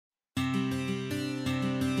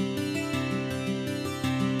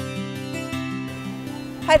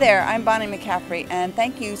Hi there, I'm Bonnie McCaffrey, and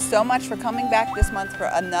thank you so much for coming back this month for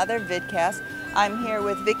another vidcast. I'm here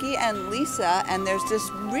with Vicki and Lisa, and there's this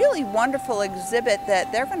really wonderful exhibit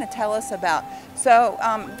that they're going to tell us about. So,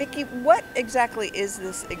 Vicki, what exactly is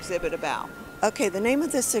this exhibit about? Okay, the name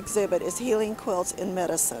of this exhibit is Healing Quilts in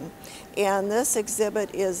Medicine, and this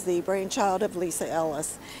exhibit is the brainchild of Lisa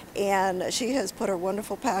Ellis, and she has put her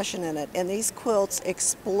wonderful passion in it, and these quilts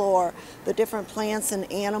explore the different plants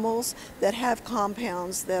and animals that have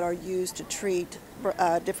compounds that are used to treat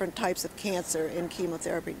different types of cancer and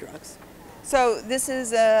chemotherapy drugs. So this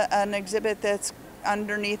is an exhibit that's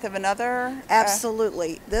underneath of another?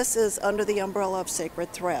 Absolutely. This is under the umbrella of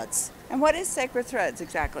SacredThreads. And what is SacredThreads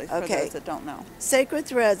exactly, for those that don't know?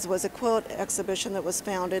 SacredThreads was a quilt exhibition that was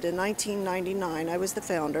founded in 1999. I was the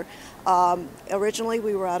founder. Originally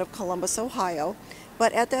we were out of Columbus, Ohio,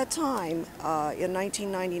 but at that time, in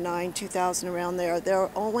 1999, 2000, around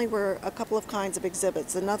there only were a couple of kinds of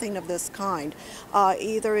exhibits and nothing of this kind.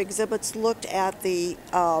 Either exhibits looked at the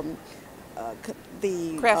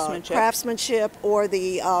craftsmanship or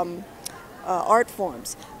the art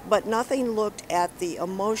forms, but nothing looked at the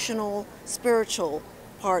emotional, spiritual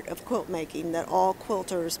part of quilt making that all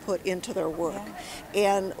quilters put into their work.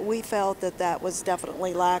 Yeah. And we felt that that was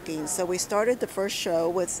definitely lacking. So we started the first show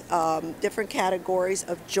with different categories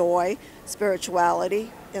of joy,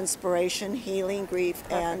 spirituality, inspiration, healing, grief,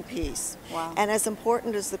 and peace. Wow. And as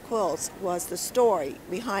important as the quilts was the story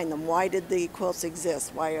behind them. Why did the quilts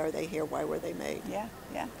exist? Why are they here? Why were they made? Yeah,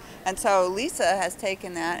 yeah. And so Lisa has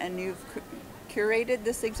taken that, and you've curated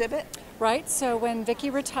this exhibit? Right, so when Vicki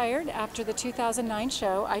retired after the 2009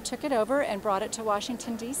 show, I took it over and brought it to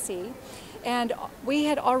Washington, D.C. And we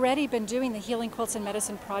had already been doing the Healing Quilts in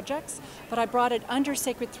Medicine projects, but I brought it under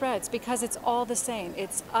SacredThreads because it's all the same.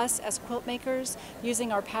 It's us as quilt makers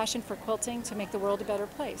using our passion for quilting to make the world a better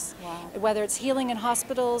place. Wow. Whether it's healing in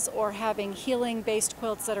hospitals or having healing-based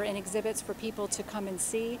quilts that are in exhibits for people to come and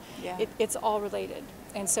see, it's all related.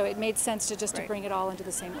 And so it made sense to just to bring it all into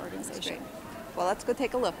the same organization. Well, let's go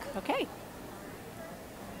take a look. Okay.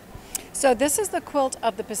 So this is the quilt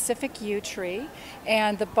of the Pacific yew tree,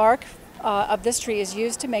 and the bark of this tree is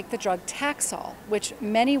used to make the drug Taxol, which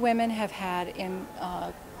many women have had in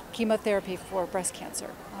chemotherapy for breast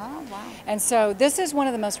cancer. Oh, wow. And so this is one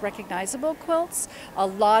of the most recognizable quilts. A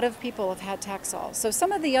lot of people have had Taxol. So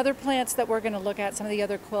some of the other plants that we're going to look at, some of the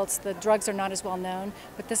other quilts, the drugs are not as well known,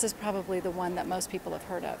 but this is probably the one that most people have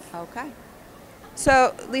heard of. Okay.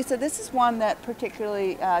 So, Lisa, this is one that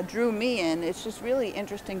particularly drew me in. It's just really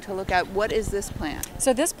interesting to look at. What is this plant?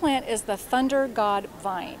 So this plant is the Thunder God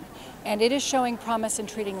Vine, and it is showing promise in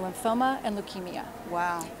treating lymphoma and leukemia.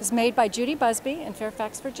 Wow. It's made by Judy Busby in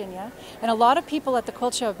Fairfax, Virginia, and a lot of people at the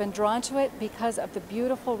quilt show have been drawn to it because of the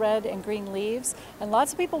beautiful red and green leaves, and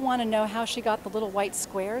lots of people want to know how she got the little white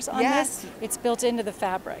squares on this. It's built into the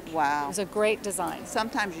fabric. Wow. It's a great design.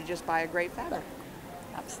 Sometimes you just buy a great fabric.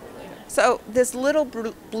 Absolutely. So this little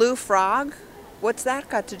blue frog, what's that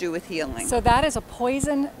got to do with healing? So that is a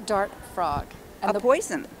poison dart frog. And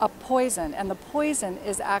poison? A poison, and the poison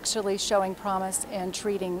is actually showing promise in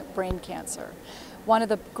treating brain cancer. One of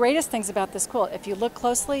the greatest things about this quilt, if you look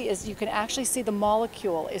closely, is you can actually see the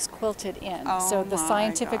molecule is quilted in. Oh, so the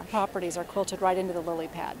scientific properties are quilted right into the lily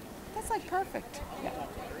pad. That's like perfect. Yeah.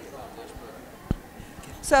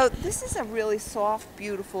 So this is a really soft,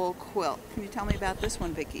 beautiful quilt. Can you tell me about this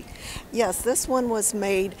one, Vicki? Yes, this one was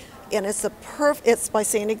made, and it's by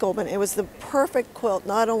Sandy Goldman. It was the perfect quilt,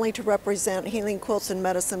 not only to represent Healing Quilts in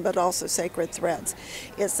Medicine, but also SacredThreads.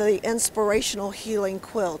 It's the inspirational healing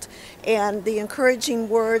quilt, and the encouraging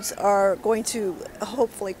words are going to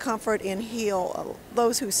hopefully comfort and heal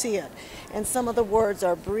those who see it. And some of the words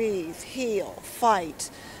are breathe, heal,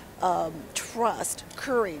 fight, trust,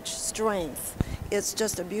 courage, strength. It's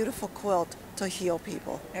just a beautiful quilt to heal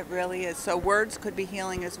people. It really is. So words could be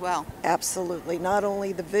healing as well. Absolutely. Not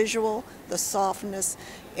only the visual, the softness,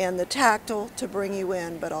 and the tactile to bring you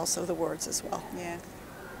in, but also the words as well. Yeah.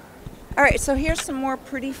 All right, so here's some more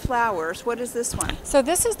pretty flowers. What is this one? So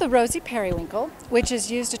this is the rosy periwinkle, which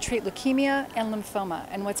is used to treat leukemia and lymphoma.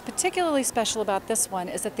 And what's particularly special about this one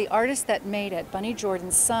is that the artist that made it, Bunny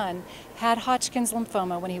Jordan's son, had Hodgkin's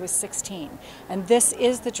lymphoma when he was 16. And this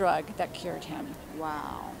is the drug that cured him.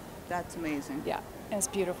 Wow, that's amazing. Yeah, and it's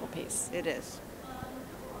a beautiful piece. It is.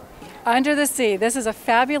 Under the Sea, this is a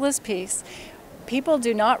fabulous piece. People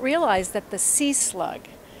do not realize that the sea slug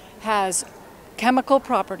has chemical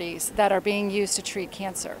properties that are being used to treat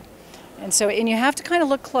cancer. And you have to kind of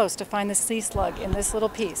look close to find the sea slug in this little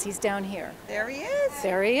piece. He's down here. There he is.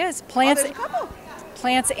 There he is. Plants, there's a couple.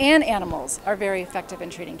 Plants and animals are very effective in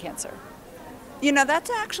treating cancer. You know, that's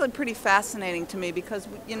actually pretty fascinating to me because,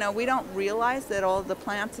 you know, we don't realize that all the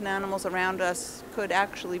plants and animals around us could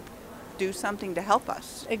actually do something to help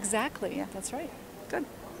us. Exactly. Yeah, that's right. Good.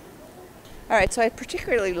 All right, so I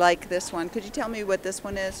particularly like this one. Could you tell me what this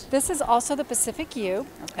one is? This is also the Pacific Yew.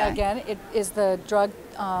 Okay. Again, it is the drug,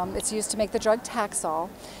 it's used to make the drug Taxol.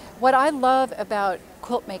 What I love about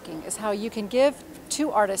quilt making is how you can give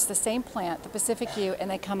two artists the same plant, the Pacific Yew,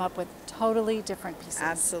 and they come up with totally different pieces.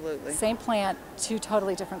 Absolutely. Same plant, two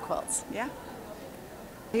totally different quilts. Yeah.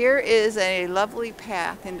 Here is a lovely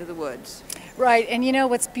path into the woods. Right, and you know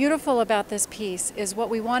what's beautiful about this piece is what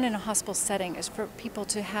we want in a hospital setting is for people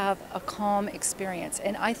to have a calm experience.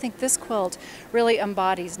 And I think this quilt really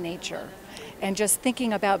embodies nature and just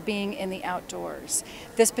thinking about being in the outdoors.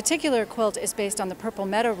 This particular quilt is based on the purple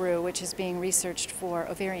meadow rue, which is being researched for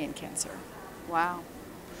ovarian cancer. Wow.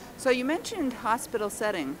 So you mentioned hospital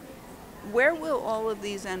setting. Where will all of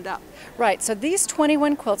these end up? Right, so these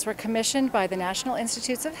 21 quilts were commissioned by the National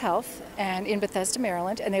Institutes of Health and in Bethesda,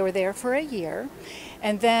 Maryland, and they were there for a year.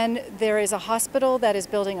 And then there is a hospital that is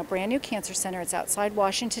building a brand new cancer center. It's outside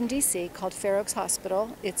Washington, D.C., called Fair Oaks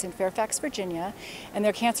Hospital. It's in Fairfax, Virginia. And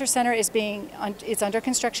their cancer center is it's under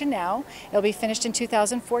construction now. It'll be finished in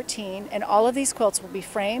 2014. And all of these quilts will be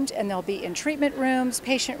framed, and they'll be in treatment rooms,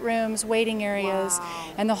 patient rooms, waiting areas.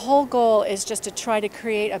 Wow. And the whole goal is just to try to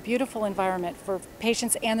create a beautiful environment for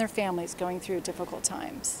patients and their families going through difficult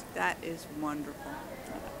times. That is wonderful.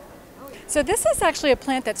 So this is actually a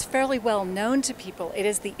plant that's fairly well known to people. It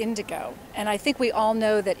is the indigo. And I think we all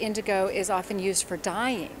know that indigo is often used for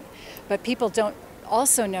dyeing, but people don't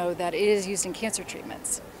also know that it is used in cancer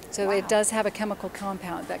treatments. So Wow. it does have a chemical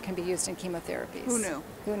compound that can be used in chemotherapies. Who knew?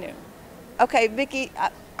 Who knew? Okay, Vicki,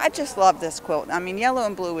 I just love this quilt. I mean, yellow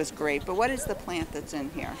and blue is great, but what is the plant that's in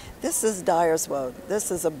here? This is Dyer's Woad.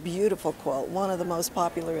 This is a beautiful quilt, one of the most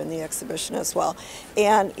popular in the exhibition as well.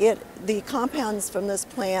 And the compounds from this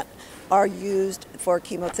plant are used for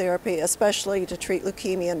chemotherapy, especially to treat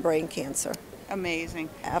leukemia and brain cancer. Amazing.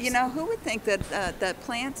 Absolutely. You know, who would think that that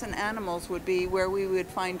plants and animals would be where we would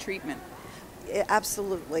find treatment?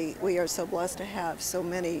 Absolutely. We are so blessed to have so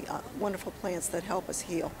many wonderful plants that help us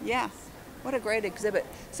heal. Yeah. What a great exhibit.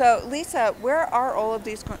 So, Lisa, where are all of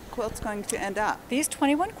these quilts going to end up? These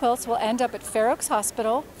 21 quilts will end up at Fair Oaks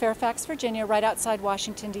Hospital, Fairfax, Virginia, right outside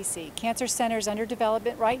Washington, D.C. Cancer Center is under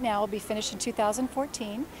development right now. Will be finished in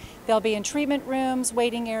 2014. They'll be in treatment rooms,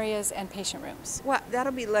 waiting areas, and patient rooms. Well,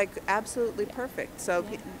 that'll be like absolutely perfect. So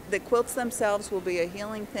the quilts themselves will be a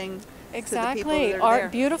healing thing to the people Exactly. that are there.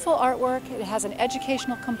 Beautiful artwork. It has an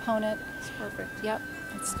educational component. It's perfect. Yep.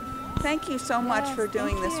 Thank you so much Yes, for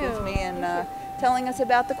doing thank this with you. me and telling us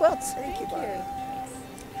about the quilts. Thank you, Barbara.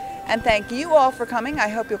 And thank you all for coming. I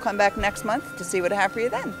hope you'll come back next month to see what I have for you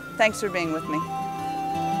then. Thanks for being with me.